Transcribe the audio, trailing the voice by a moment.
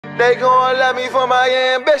They gon' love me for my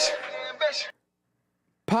ambition.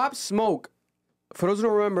 Pop Smoke, for those who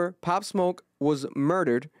don't remember, Pop Smoke was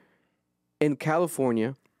murdered in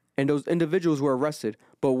California, and those individuals were arrested.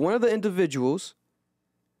 But one of the individuals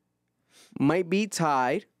might be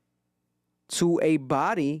tied to a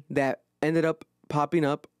body that ended up popping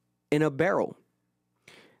up in a barrel.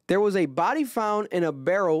 There was a body found in a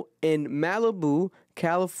barrel in Malibu,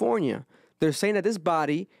 California. They're saying that this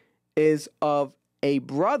body is of a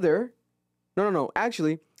brother. No.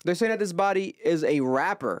 Actually, they're saying that this body is a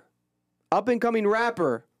rapper. Up-and-coming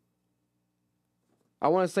rapper. I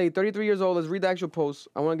want to say 33 years old. Let's read the actual post.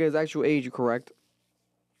 I want to get his actual age correct.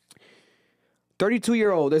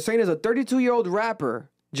 32-year-old. They're saying there's a 32-year-old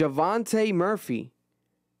rapper, Javante Murphy,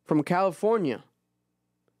 from California.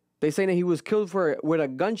 They're saying that he was killed with a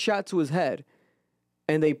gunshot to his head.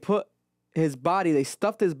 And they put his body, they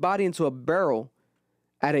stuffed his body into a barrel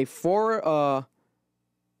at a Florida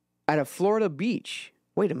beach.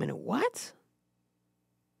 Wait a minute, what?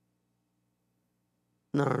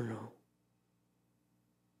 No.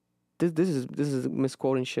 This is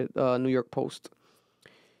misquoting shit. New York Post.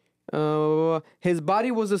 His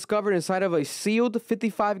body was discovered inside of a sealed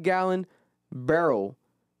 55-gallon barrel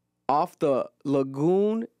off the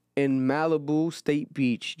lagoon in Malibu State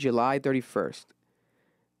Beach, July 31st.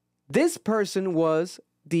 This person was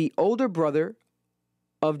the older brother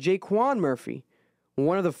of Jaquan Murphy,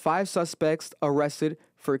 one of the 5 suspects arrested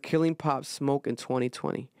for killing Pop Smoke in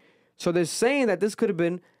 2020. So they're saying that this could have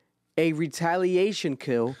been a retaliation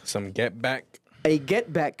kill. Some get back. A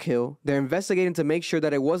get back kill. They're investigating to make sure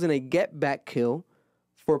that it wasn't a get back kill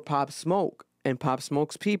for Pop Smoke and Pop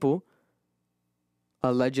Smoke's people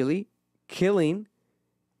allegedly killing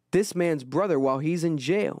this man's brother while he's in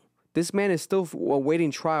jail. This man is still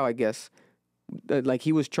awaiting trial, I guess. Like,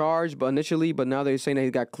 he was charged but now they're saying that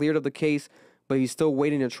he got cleared of the case, but he's still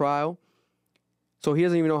waiting a trial. So he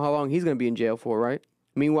doesn't even know how long he's going to be in jail for, right?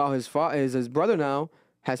 Meanwhile, his brother now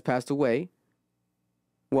has passed away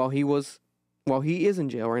while he is in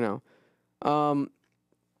jail right now.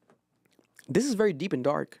 This is very deep and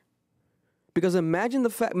dark. Because imagine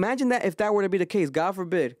that if that were to be the case, God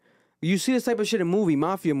forbid. You see this type of shit in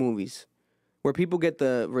mafia movies, where people get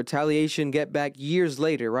the retaliation, get back years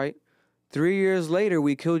later, right? 3 years later,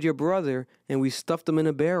 we killed your brother and we stuffed him in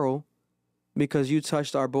a barrel because you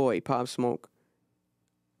touched our boy, Pop Smoke.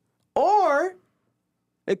 Or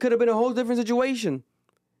it could have been a whole different situation.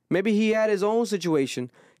 Maybe he had his own situation.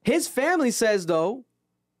 His family says, though,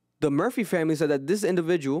 the Murphy family said that this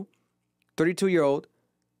individual, 32-year-old,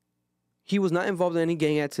 he was not involved in any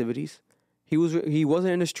gang activities. He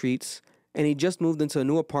wasn't in the streets, and he just moved into a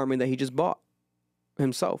new apartment that he just bought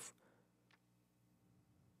himself.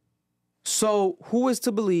 So, who is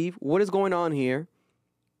to believe? What is going on here?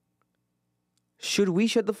 Should we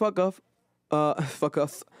shut the fuck up?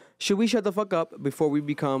 Should we shut the fuck up before we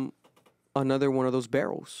become another one of those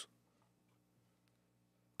barrels?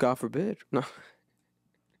 God forbid. No.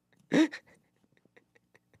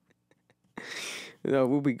 No,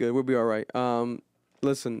 we'll be good. We'll be all right.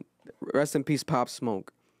 Listen, rest in peace, Pop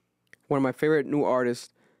Smoke. One of my favorite new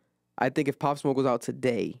artists. I think if Pop Smoke was out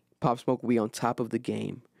today, Pop Smoke would be on top of the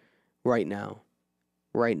game right now.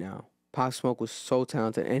 Right now. Pop Smoke was so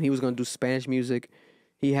talented, and he was going to do Spanish music.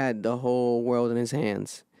 He had the whole world in his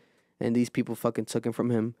hands, and these people fucking took him from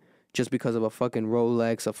him just because of a fucking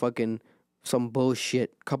Rolex, some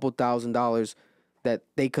bullshit, couple $1,000s that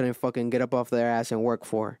they couldn't fucking get up off their ass and work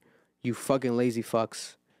for. You fucking lazy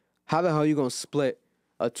fucks. How the hell are you going to split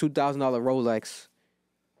a $2,000 Rolex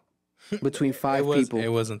between 5 people? It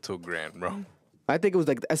wasn't $2,000, bro. I think it was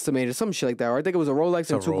like estimated, some shit like that. Or I think it was a Rolex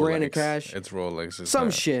and $2,000 in cash. It's Rolex. It's some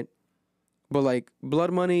not. Shit. But like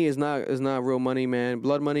blood money is not real money, man.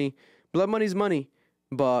 Blood money's money.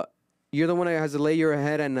 But you're the one that has to lay your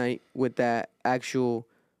head at night with that actual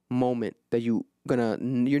moment that you're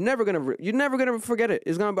never gonna forget it.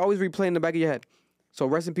 It's gonna always replay in the back of your head. So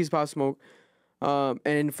rest in peace, Pop Smoke.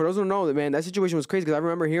 And for those who don't know, man, that situation was crazy because I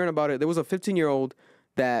remember hearing about it. There was a 15-year-old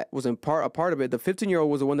that was a part of it. The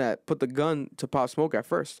 15-year-old was the one that put the gun to Pop Smoke at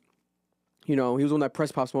first. You know, he was the one that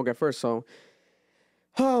pressed Pop Smoke at first. So,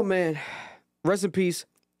 oh man, rest in peace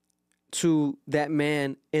to that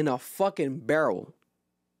man in a fucking barrel.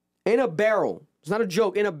 In a barrel. It's not a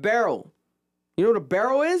joke. In a barrel. You know what a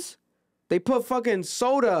barrel is? They put fucking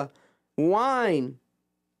soda, wine.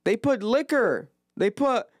 They put liquor. They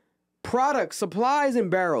put products, supplies in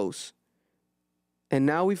barrels. And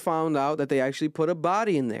now we found out that they actually put a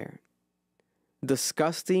body in there.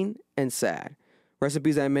 Disgusting and sad. Rest in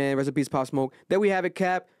peace, that man. Rest in peace, Pop Smoke. There we have it,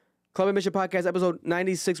 Cap. Club Ambition Podcast, episode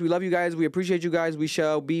 96. We love you guys. We appreciate you guys. We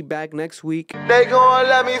shall be back next week. They gon'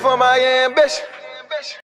 love me for my ambition.